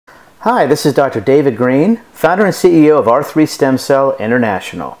Hi, this is Dr. David Greene, founder and CEO of R3 Stem Cell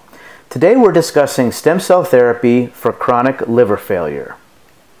International. Today we're discussing stem cell therapy for chronic liver failure.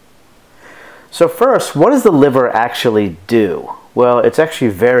 So first, what does the liver actually do? Well, it's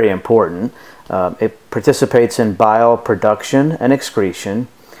actually very important. It participates in bile production and excretion.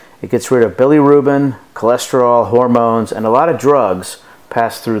 It gets rid of bilirubin, cholesterol, hormones, and a lot of drugs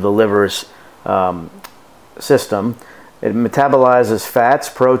pass through the liver's system. It metabolizes fats,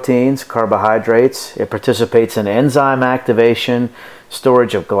 proteins, carbohydrates. It participates in enzyme activation,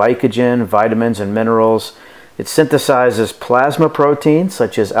 storage of glycogen, vitamins, and minerals. It synthesizes plasma proteins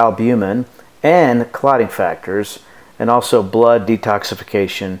such as albumin and clotting factors, and also blood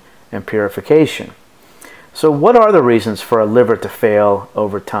detoxification and purification. So what are the reasons for a liver to fail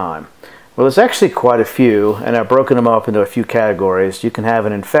over time? Well, there's actually quite a few, and I've broken them up into a few categories. You can have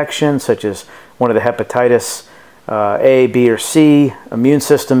an infection such as one of the hepatitis A, B, or C, immune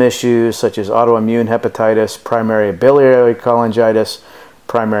system issues such as autoimmune hepatitis, primary biliary cholangitis,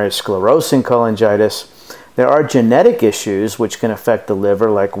 primary sclerosing cholangitis. There are genetic issues which can affect the liver,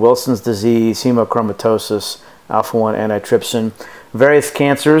 like Wilson's disease, hemochromatosis, alpha-1 antitrypsin. Various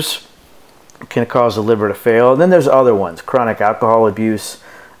cancers can cause the liver to fail. And then there's other ones, chronic alcohol abuse,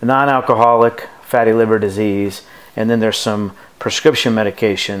 non-alcoholic fatty liver disease, and then there's some prescription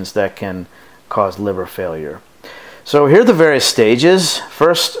medications that can cause liver failure. So here are the various stages.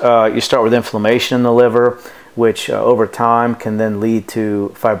 First, you start with inflammation in the liver, which over time can then lead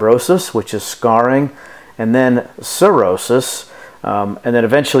to fibrosis, which is scarring, and then cirrhosis, and then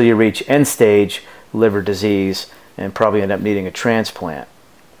eventually you reach end-stage liver disease and probably end up needing a transplant.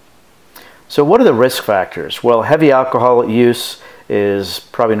 So what are the risk factors? Well, heavy alcohol use is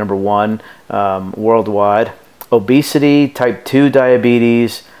probably number one worldwide. Obesity, type 2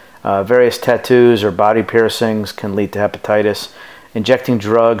 diabetes, various tattoos or body piercings can lead to hepatitis. Injecting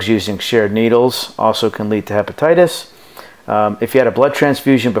drugs using shared needles also can lead to hepatitis. If you had a blood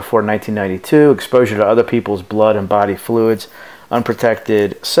transfusion before 1992, exposure to other people's blood and body fluids,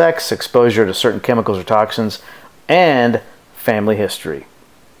 unprotected sex, exposure to certain chemicals or toxins, and family history.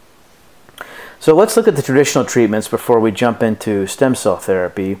 So let's look at the traditional treatments before we jump into stem cell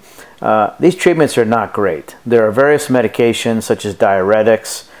therapy. These treatments are not great. There are various medications such as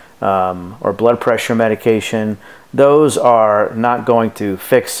diuretics, or blood pressure medication. Those are not going to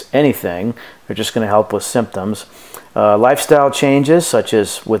fix anything. They're just going to help with symptoms. Lifestyle changes such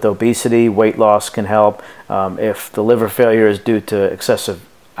as with obesity, weight loss can help. If the liver failure is due to excessive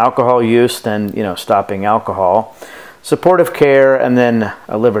alcohol use, then stopping alcohol. Supportive care, and then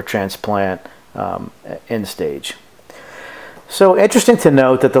a liver transplant end stage. So interesting to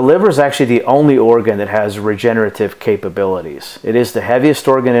note that the liver is actually the only organ that has regenerative capabilities. It is the heaviest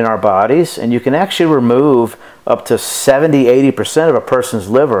organ in our bodies, and you can actually remove up to 70–80% of a person's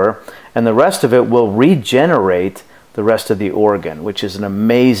liver, and the rest of it will regenerate the rest of the organ, which is an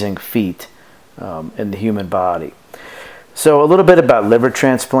amazing feat in the human body. So a little bit about liver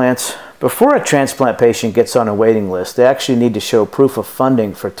transplants. Before a transplant patient gets on a waiting list, they actually need to show proof of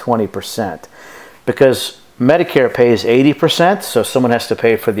funding for 20%, because Medicare pays 80%, so someone has to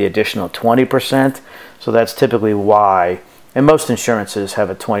pay for the additional 20%. So that's typically why, and most insurances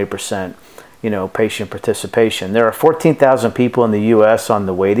have a 20%, patient participation. There are 14,000 people in the U.S. on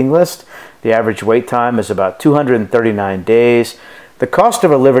the waiting list. The average wait time is about 239 days. The cost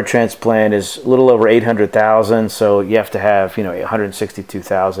of a liver transplant is a little over $800,000, so you have to have,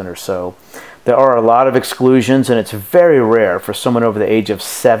 $162,000 or so. There are a lot of exclusions, and it's very rare for someone over the age of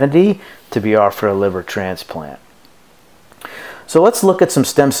 70 to be offered a liver transplant. So let's look at some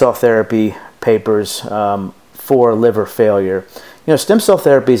stem cell therapy papers for liver failure. Stem cell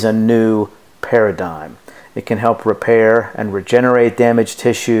therapy is a new paradigm. It can help repair and regenerate damaged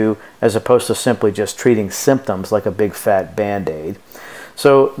tissue as opposed to simply just treating symptoms like a big fat Band-Aid.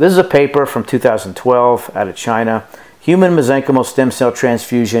 So this is a paper from 2012 out of China. Human mesenchymal stem cell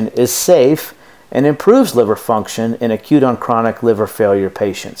transfusion is safe and improves liver function in acute on chronic liver failure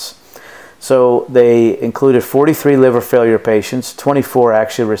patients. So they included 43 liver failure patients. 24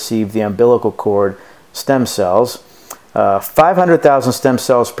 actually received the umbilical cord stem cells. 500,000 stem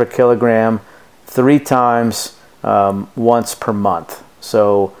cells per kilogram, 3 times once per month.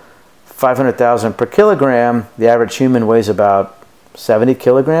 So 500,000 per kilogram, the average human weighs about 70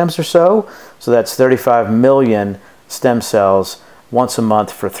 kilograms or so. So that's 35 million stem cells once a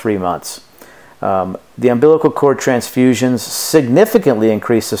month for 3 months. The umbilical cord transfusions significantly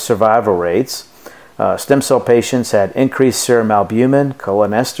increased the survival rates. Stem cell patients had increased serum albumin,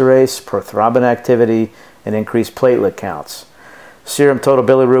 cholinesterase, prothrombin activity, and increased platelet counts. Serum total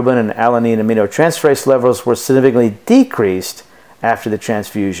bilirubin and alanine aminotransferase levels were significantly decreased after the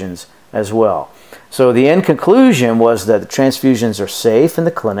transfusions as well. So the end conclusion was that the transfusions are safe in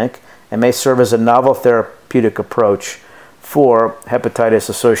the clinic and may serve as a novel therapeutic approach for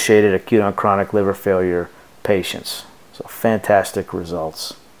hepatitis-associated acute on chronic liver failure patients. So fantastic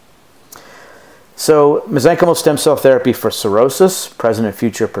results. So mesenchymal stem cell therapy for cirrhosis, present and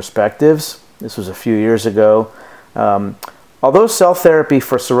future perspectives. This was a few years ago. Although cell therapy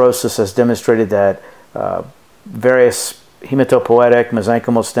for cirrhosis has demonstrated that various hematopoietic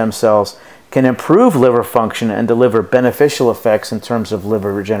mesenchymal stem cells can improve liver function and deliver beneficial effects in terms of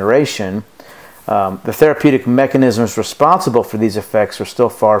liver regeneration, the therapeutic mechanisms responsible for these effects are still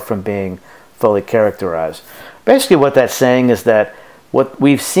far from being fully characterized. Basically what that's saying is that what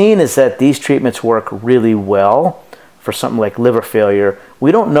we've seen is that these treatments work really well for something like liver failure.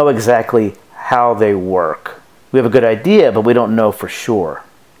 We don't know exactly how they work. We have a good idea, but we don't know for sure.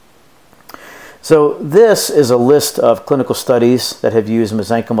 So this is a list of clinical studies that have used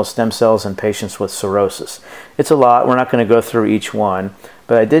mesenchymal stem cells in patients with cirrhosis. It's a lot. We're not going to go through each one,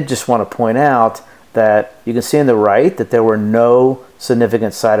 but I did just want to point out that you can see on the right that there were no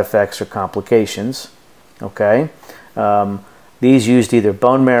significant side effects or complications. Okay, these used either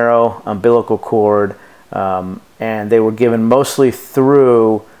bone marrow, umbilical cord, and they were given mostly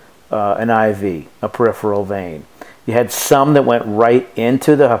through an IV, a peripheral vein. You had some that went right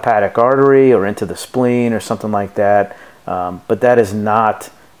into the hepatic artery or into the spleen or something like that, but that is not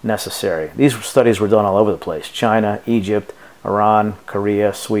necessary. These studies were done all over the place: China, Egypt, Iran,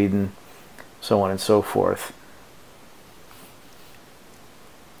 Korea, Sweden, so on and so forth.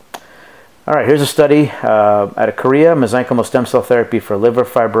 All right, here's a study out of Korea, mesenchymal stem cell therapy for liver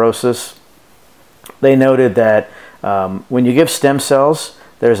fibrosis. They noted that when you give stem cells,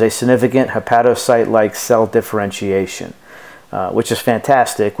 there's a significant hepatocyte-like cell differentiation, which is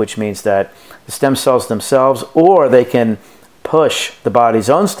fantastic, which means that the stem cells themselves, or they can push the body's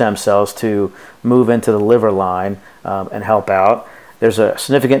own stem cells to move into the liver line and help out. There's a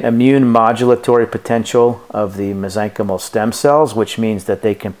significant immune modulatory potential of the mesenchymal stem cells, which means that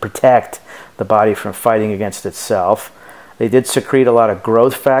they can protect the body from fighting against itself. They did secrete a lot of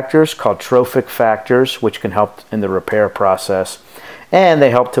growth factors called trophic factors, which can help in the repair process. And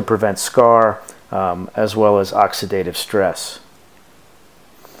they help to prevent scar as well as oxidative stress.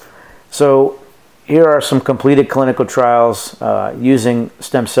 So here are some completed clinical trials using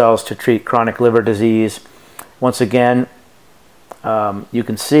stem cells to treat chronic liver disease. Once again, you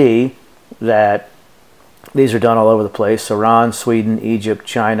can see that these are done all over the place: Iran, Sweden, Egypt,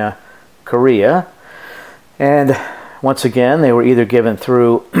 China, Korea. And once again, they were either given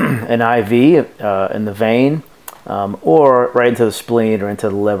through an IV in the vein, or right into the spleen or into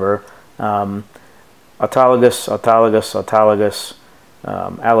the liver. Autologous,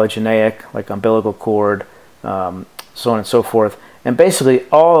 allogeneic, like umbilical cord, so on and so forth. And basically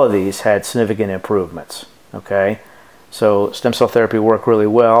all of these had significant improvements. Okay, so stem cell therapy worked really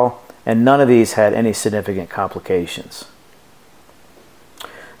well, and none of these had any significant complications.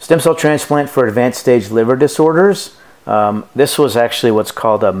 Stem cell transplant for advanced stage liver disorders. This was actually what's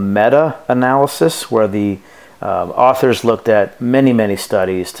called a meta-analysis, where the authors looked at many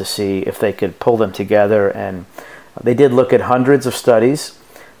studies to see if they could pull them together, and they did look at hundreds of studies.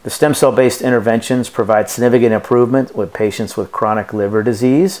 The stem cell-based interventions provide significant improvement with patients with chronic liver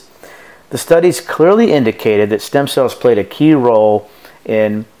disease. The studies clearly indicated that stem cells played a key role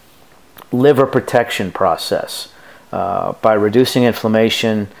in liver protection process by reducing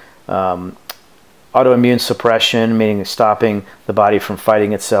inflammation, autoimmune suppression, meaning stopping the body from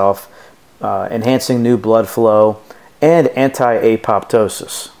fighting itself, enhancing new blood flow, and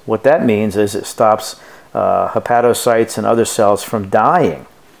anti-apoptosis. What that means is it stops hepatocytes and other cells from dying.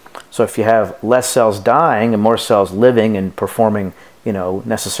 So if you have less cells dying and more cells living and performing,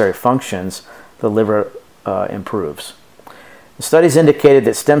 necessary functions, the liver improves. The studies indicated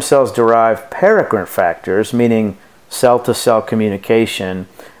that stem cells derive paracrine factors, meaning cell-to-cell communication,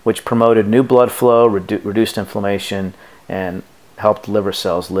 which promoted new blood flow, reduced inflammation, and helped liver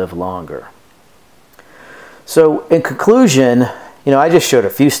cells live longer. So in conclusion, I just showed a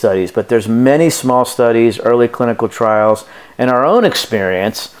few studies, but there's many small studies, early clinical trials, and our own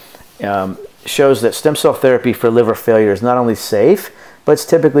experience shows that stem cell therapy for liver failure is not only safe, but it's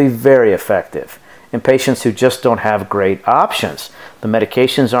typically very effective in patients who just don't have great options. The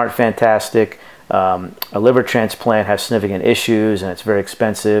medications aren't fantastic. A liver transplant has significant issues, and it's very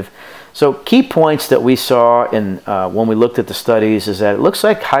expensive. So key points that we saw in when we looked at the studies is that it looks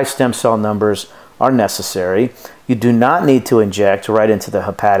like high stem cell numbers are necessary. You do not need to inject right into the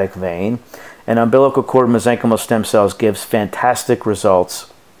hepatic vein. And umbilical cord mesenchymal stem cells gives fantastic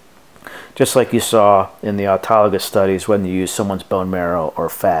results just like you saw in the autologous studies when you use someone's bone marrow or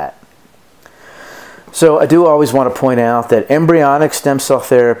fat. So I do always want to point out that embryonic stem cell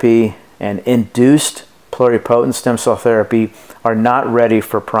therapy and induced pluripotent stem cell therapy are not ready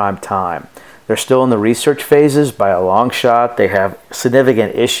for prime time. They're still in the research phases by a long shot. They have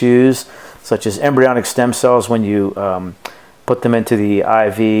significant issues, such as embryonic stem cells. When you put them into the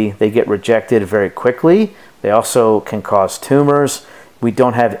IV, they get rejected very quickly. They also can cause tumors. We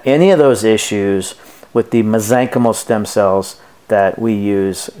don't have any of those issues with the mesenchymal stem cells that we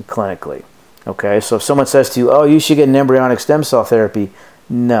use clinically. Okay, so if someone says to you, oh, you should get an embryonic stem cell therapy,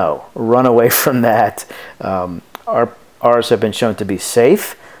 no, run away from that. Ours have been shown to be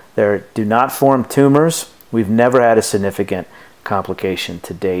safe. They do not form tumors. We've never had a significant complication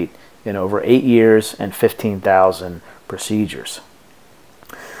to date in over 8 years and 15,000 procedures.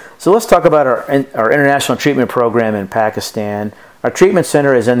 So let's talk about our international treatment program in Pakistan. Our treatment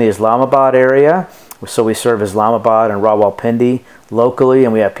center is in the Islamabad area. So we serve Islamabad and Rawalpindi locally,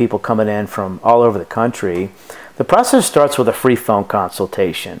 and we have people coming in from all over the country. The process starts with a free phone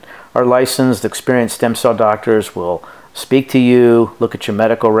consultation. Our licensed, experienced stem cell doctors will speak to you, look at your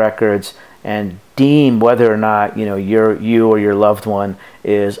medical records, and deem whether or not you or your loved one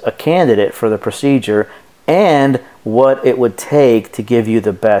is a candidate for the procedure and what it would take to give you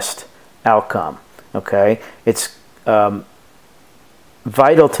the best outcome. Okay, it's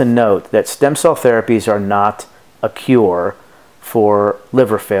vital to note that stem cell therapies are not a cure for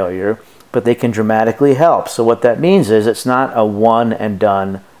liver failure, but they can dramatically help. So what that means is it's not a one and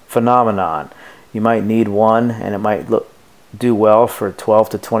done phenomenon. You might need one and it might do well for 12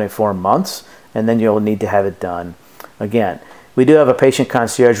 to 24 months, and then you'll need to have it done again. We do have a patient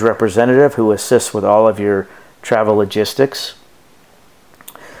concierge representative who assists with all of your travel logistics.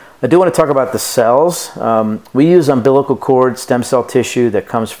 I do want to talk about the cells. We use umbilical cord stem cell tissue that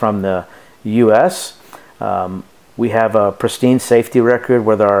comes from the US. We have a pristine safety record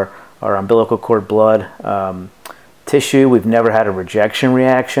with our umbilical cord blood tissue. We've never had a rejection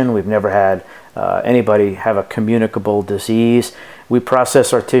reaction. We've never had anybody have a communicable disease. We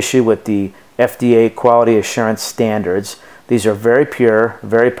process our tissue with the FDA quality assurance standards. These are very pure,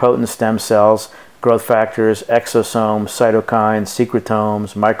 very potent stem cells, growth factors, exosomes, cytokines,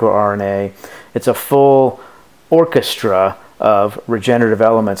 secretomes, microRNA. It's a full orchestra of regenerative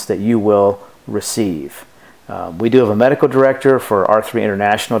elements that you will receive. We do have a medical director for R3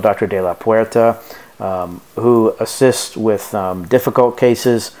 International, Dr. De La Puerta, who assists with difficult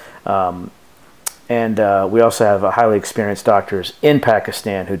cases. And we also have highly experienced doctors in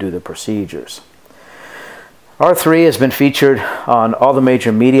Pakistan who do the procedures. R3 has been featured on all the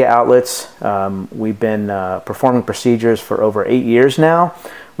major media outlets. We've been performing procedures for over 8 years now.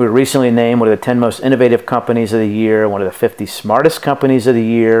 We were recently named one of the 10 most innovative companies of the year, one of the 50 smartest companies of the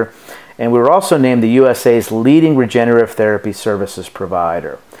year, and we were also named the USA's leading regenerative therapy services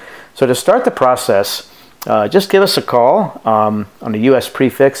provider. So to start the process, just give us a call on the US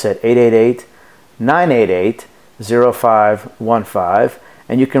prefix at 888-988-0515,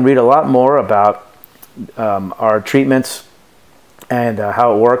 and you can read a lot more about our treatments and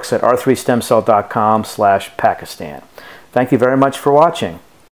how it works at r3stemcell.com/Pakistan. Thank you very much for watching.